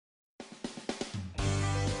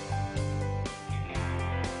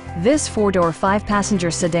This four-door,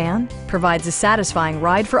 five-passenger sedan provides a satisfying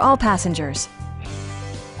ride for all passengers.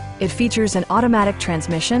 It features an automatic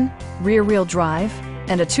transmission, rear-wheel drive,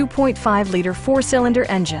 and a 2.5-liter four-cylinder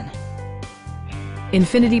engine.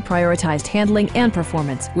 Infiniti prioritized handling and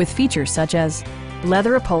performance with features such as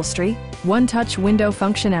leather upholstery, one-touch window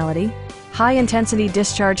functionality, high-intensity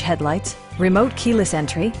discharge headlights, remote keyless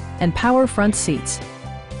entry, and power front seats.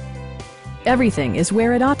 Everything is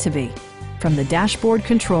where it ought to be, from the dashboard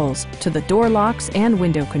controls to the door locks and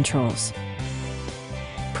window controls.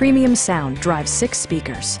 Premium sound drives 6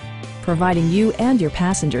 speakers, providing you and your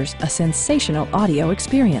passengers a sensational audio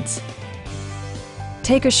experience.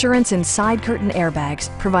 Take assurance in side curtain airbags,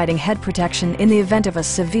 providing head protection in the event of a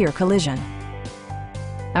severe collision.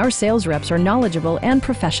 Our sales reps are knowledgeable and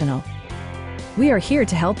professional. We are here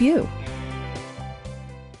to help you.